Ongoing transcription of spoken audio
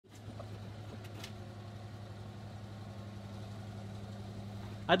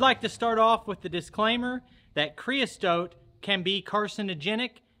I'd like to start off with the disclaimer that creosote can be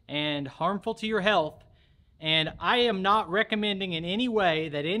carcinogenic and harmful to your health, and I am not recommending in any way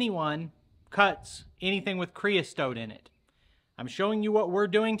that anyone cuts anything with creosote in it. I'm showing you what we're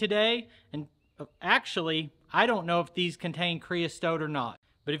doing today, and actually, I don't know if these contain creosote or not.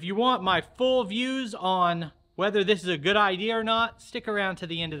 But if you want my full views on whether this is a good idea or not, stick around to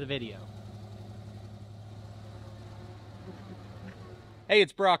the end of the video. Hey,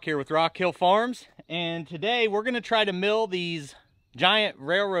 it's Brock here with Rock Hill Farms, and today we're going to try to mill these giant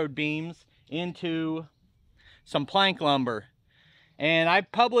railroad beams into some plank lumber. And I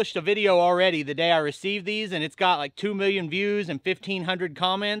published a video already the day I received these, and it's got like 2 million views and 1,500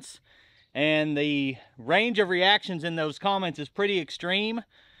 comments. And the range of reactions in those comments is pretty extreme.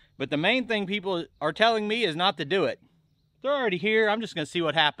 But the main thing people are telling me is not to do it. They're already here. I'm just going to see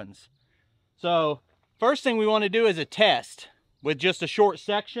what happens. So first thing we want to do is a test with just a short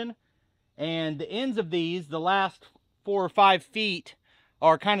section. And the ends of these, the last 4 or 5 feet,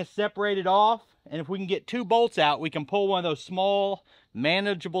 are kind of separated off. And if we can get 2 bolts out, we can pull one of those small,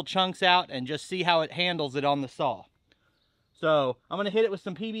 manageable chunks out and just see how it handles it on the saw. So I'm going to hit it with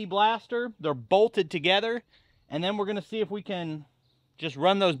some PB Blaster. They're bolted together. And then we're going to see if we can just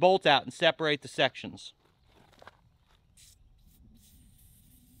run those bolts out and separate the sections.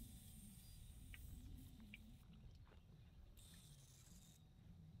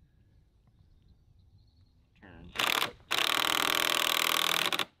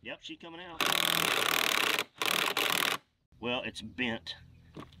 Yep, she's coming out. Well, it's bent.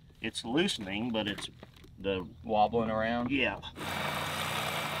 It's loosening, but it's the Wobbling around? Yeah.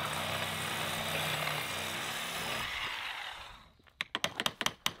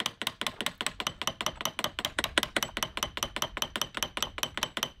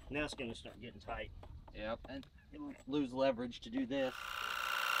 Now it's going to start getting tight. Yep, and it will lose leverage to do this.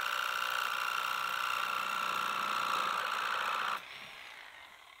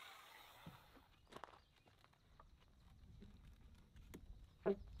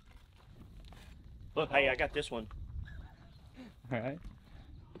 Look, hey, I got this one. All right.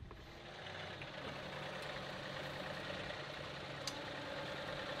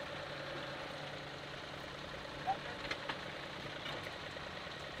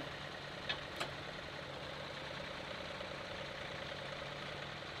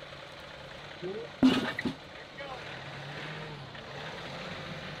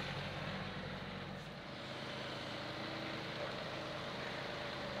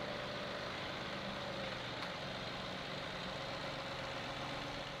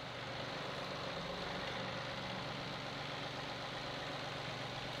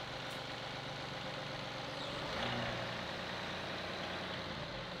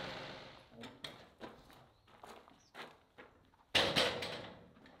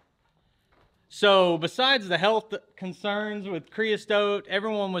 So besides the health concerns with creosote,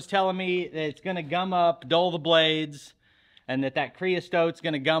 everyone was telling me that it's going to gum up, dull the blades, and that creosote's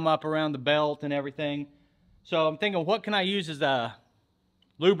going to gum up around the belt and everything. So I'm thinking, what can I use as a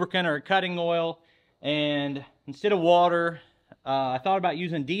lubricant or a cutting oil? And instead of water, I thought about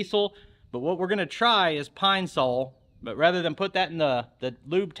using diesel, but what we're going to try is Pine Sol. But rather than put that in the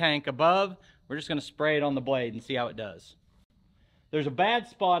lube tank above, we're just going to spray it on the blade and see how it does. There's a bad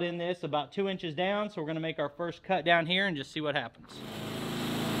spot in this about 2 inches down, so we're going to make our first cut down here and just see what happens.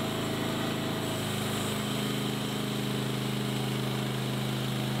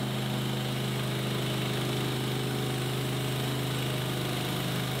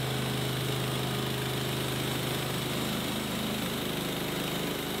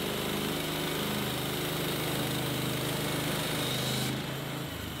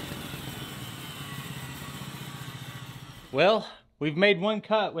 Well, we've made one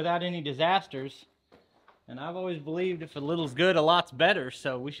cut without any disasters, and I've always believed if a little's good, a lot's better,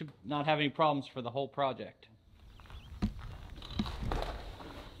 so we should not have any problems for the whole project.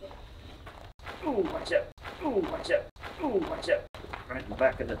 Ooh, watch out. Ooh, watch out. Ooh, watch out. Right in the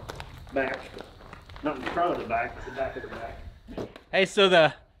back of the back. Not in the front of the back, but the back of the back. Hey, so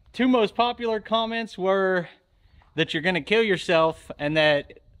the 2 most popular comments were that you're going to kill yourself, and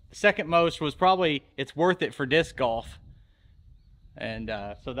that second most was probably it's worth it for disc golf. And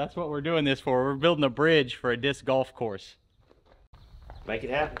so that's what we're doing this for. We're building a bridge for a disc golf course. Make it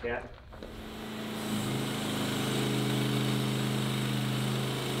happen, Cat.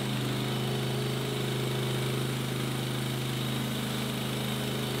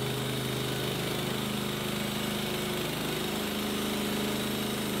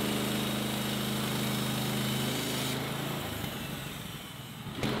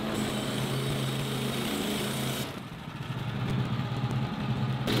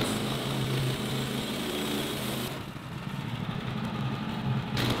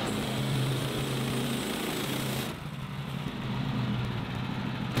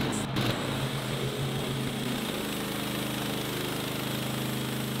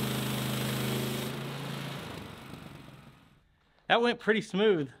 That went pretty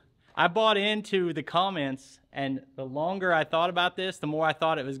smooth. I bought into the comments, and the longer I thought about this, the more I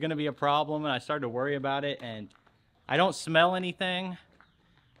thought it was going to be a problem, and I started to worry about it. And I don't smell anything.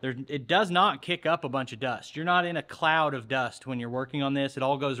 It does not kick up a bunch of dust. You're not in a cloud of dust when you're working on this. It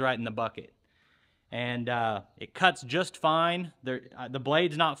all goes right in the bucket. And it cuts just fine. The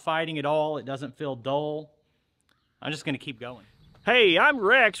blade's not fighting at all. It doesn't feel dull. I'm just going to keep going. Hey, I'm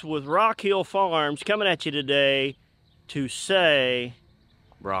Rex with Rock Hill Farms, coming at you today to say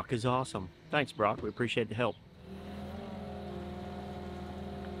Brock is awesome. Thanks, Brock. We appreciate the help.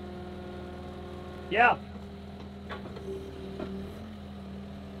 Yeah.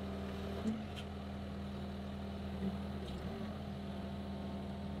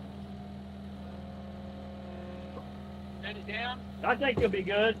 Set it down. I think you'll be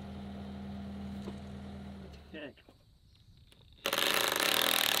good. Okay.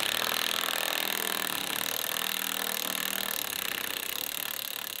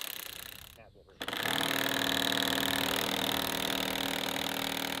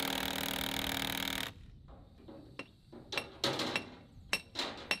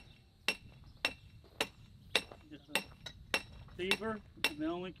 Fever is the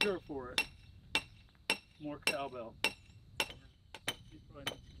only cure for it. More cowbell. You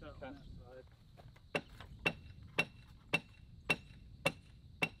probably need to cut on that side.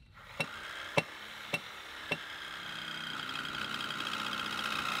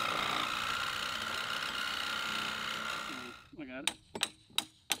 I got it.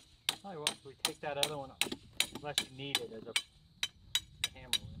 Tell you what, we take that other one off, unless you need it as a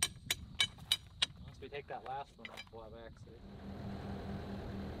hammer. Once we take that last one off, we'll have access.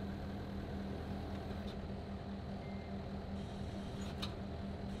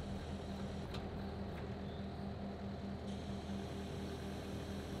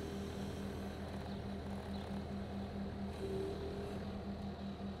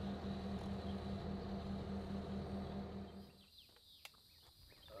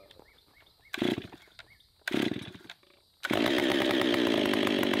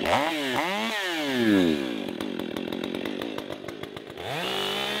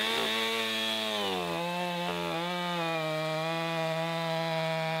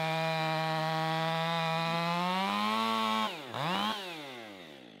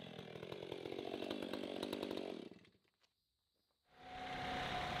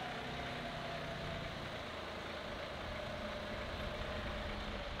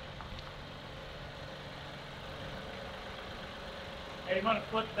 Hey, you want to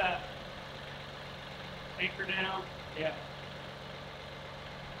flip that anchor down? Yeah.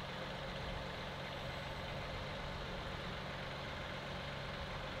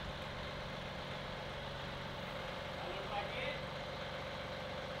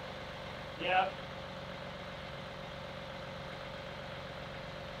 Yeah.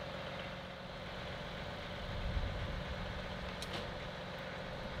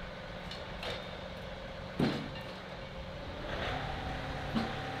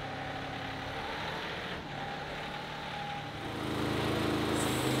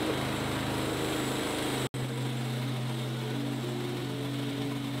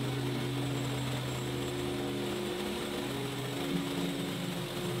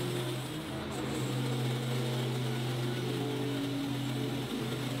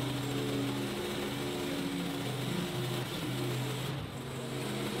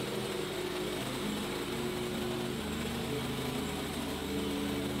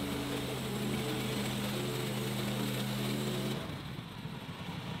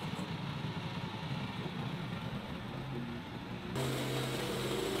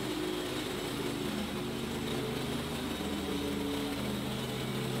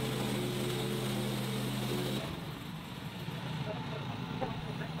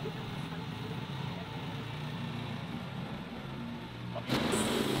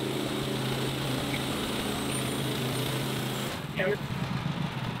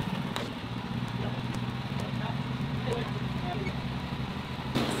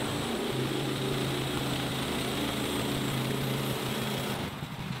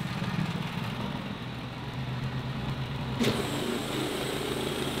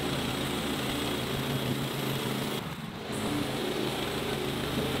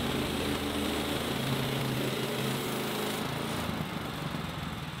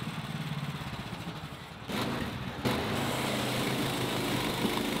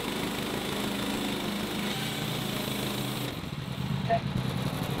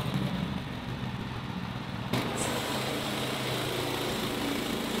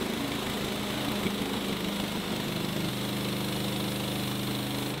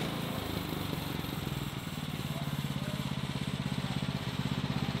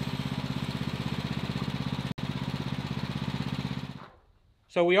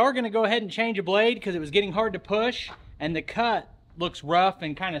 So we are going to go ahead and change a blade because it was getting hard to push, and the cut looks rough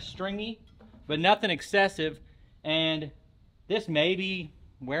and kind of stringy, but nothing excessive. And this may be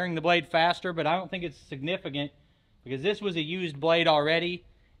wearing the blade faster, but I don't think it's significant because this was a used blade already,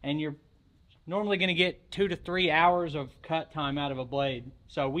 and you're normally going to get 2 to 3 hours of cut time out of a blade.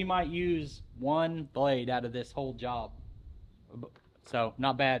 So we might use one blade out of this whole job. So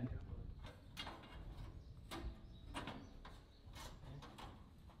not bad.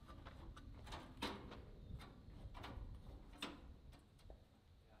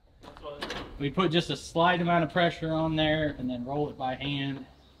 We put just a slight amount of pressure on there and then roll it by hand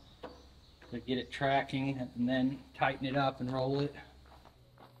to get it tracking, and then tighten it up and roll it.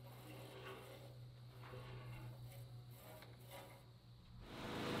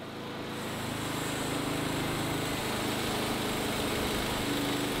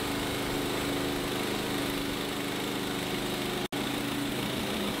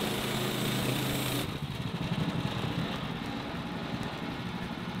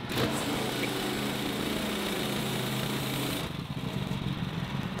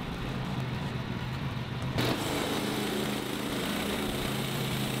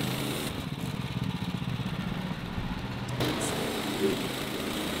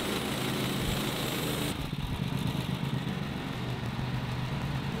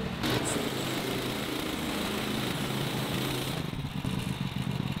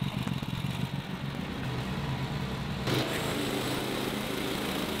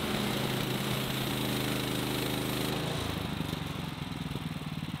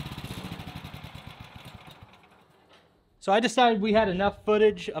 So I decided we had enough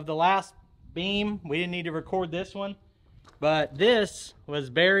footage of the last beam. We didn't need to record this one, but this was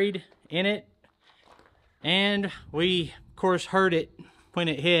buried in it, and we of course heard it when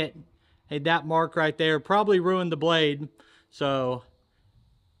it hit. Had that mark right there, probably ruined the blade. So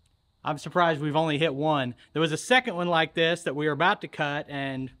I'm surprised we've only hit one. There was a second one like this that we were about to cut,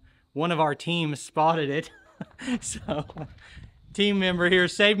 and one of our team spotted it. So team member here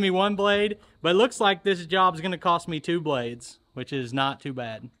saved me one blade, but it looks like this job's gonna cost me 2 blades, which is not too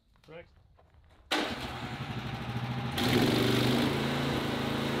bad. Correct.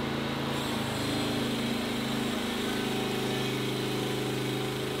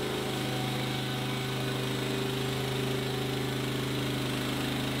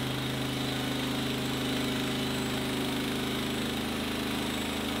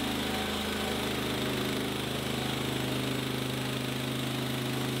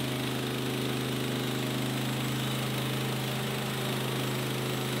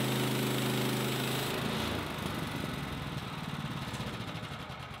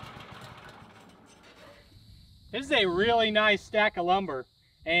 This is a really nice stack of lumber,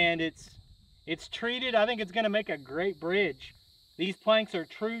 and it's treated. I think it's going to make a great bridge. These planks are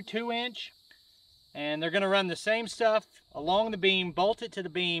true 2-inch, and they're going to run the same stuff along the beam, bolt it to the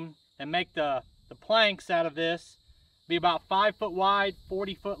beam, and make the planks out of this be about 5 foot wide,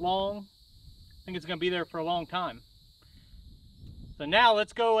 40 foot long. I think it's going to be there for a long time. So now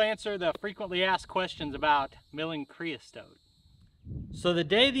let's go answer the frequently asked questions about milling creosote. So the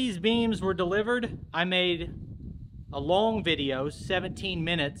day these beams were delivered, I made a long video, 17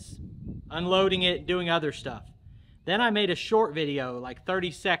 minutes, unloading it, doing other stuff. Then I made a short video, like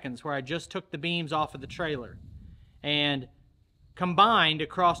 30 seconds, where I just took the beams off of the trailer. And combined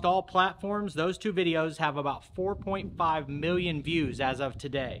across all platforms, those 2 videos have about 4.5 million views as of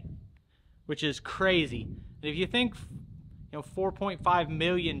today, which is crazy. And if you think, 4.5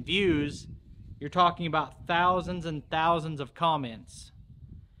 million views, you're talking about thousands and thousands of comments.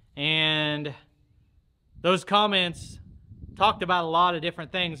 And those comments talked about a lot of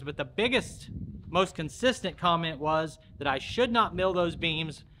different things, but the biggest, most consistent comment was that I should not mill those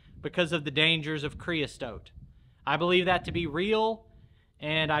beams because of the dangers of creosote. I believe that to be real,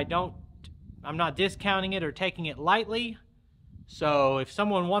 and I'm not discounting it or taking it lightly. So if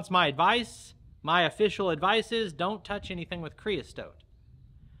someone wants my advice, my official advice is don't touch anything with creosote.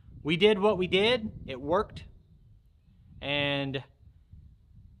 We did what we did, it worked, and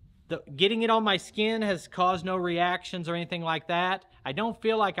getting it on my skin has caused no reactions or anything like that. I don't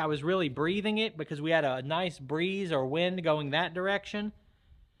feel like I was really breathing it because we had a nice breeze or wind going that direction.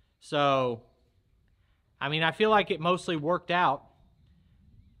 So, I feel like it mostly worked out.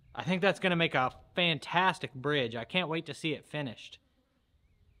 I think that's going to make a fantastic bridge. I can't wait to see it finished.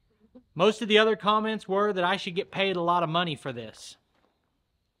 Most of the other comments were that I should get paid a lot of money for this.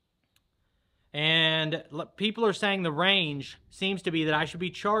 And people are saying the range seems to be that I should be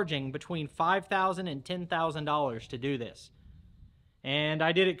charging between $5,000 and $10,000 to do this. And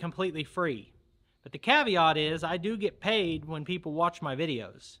I did it completely free But the caveat is I do get paid when people watch my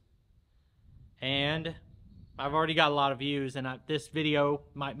videos. And I've already got a lot of views, and this video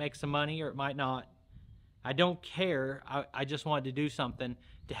might make some money or it might not. I don't care. I just wanted to do something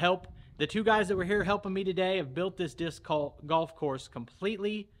to help. The two guys that were here helping me today have built this disc golf course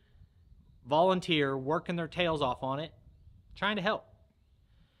completely volunteer, working their tails off on it, trying to help.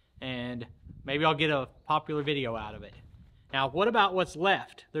 And maybe I'll get a popular video out of it. Now, what about what's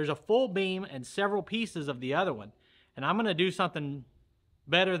left? There's a full beam and several pieces of the other one. And I'm going to do something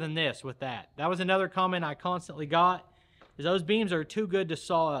better than this with that. That was another comment I constantly got, is those beams are too good to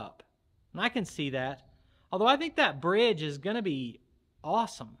saw up. And I can see that. Although I think that bridge is going to be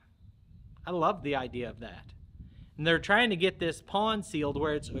awesome. I love the idea of that. And they're trying to get this pond sealed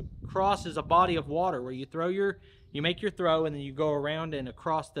where it crosses a body of water where you make your throw and then you go around and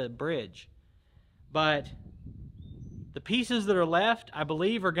across the bridge. But the pieces that are left, I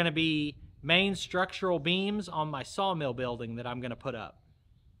believe, are going to be main structural beams on my sawmill building that I'm going to put up.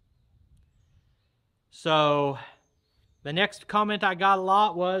 So the next comment I got a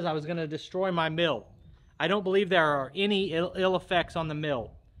lot was I was going to destroy my mill. I don't believe there are any ill effects on the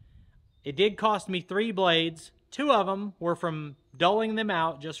mill. It did cost me 3 blades. 2 of them were from dulling them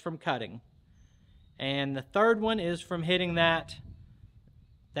out just from cutting. And the third one is from hitting that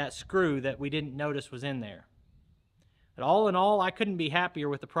screw that we didn't notice was in there. But all in all, I couldn't be happier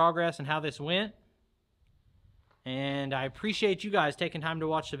with the progress and how this went. And I appreciate you guys taking time to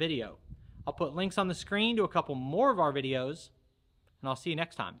watch the video. I'll put links on the screen to a couple more of our videos, and I'll see you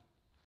next time.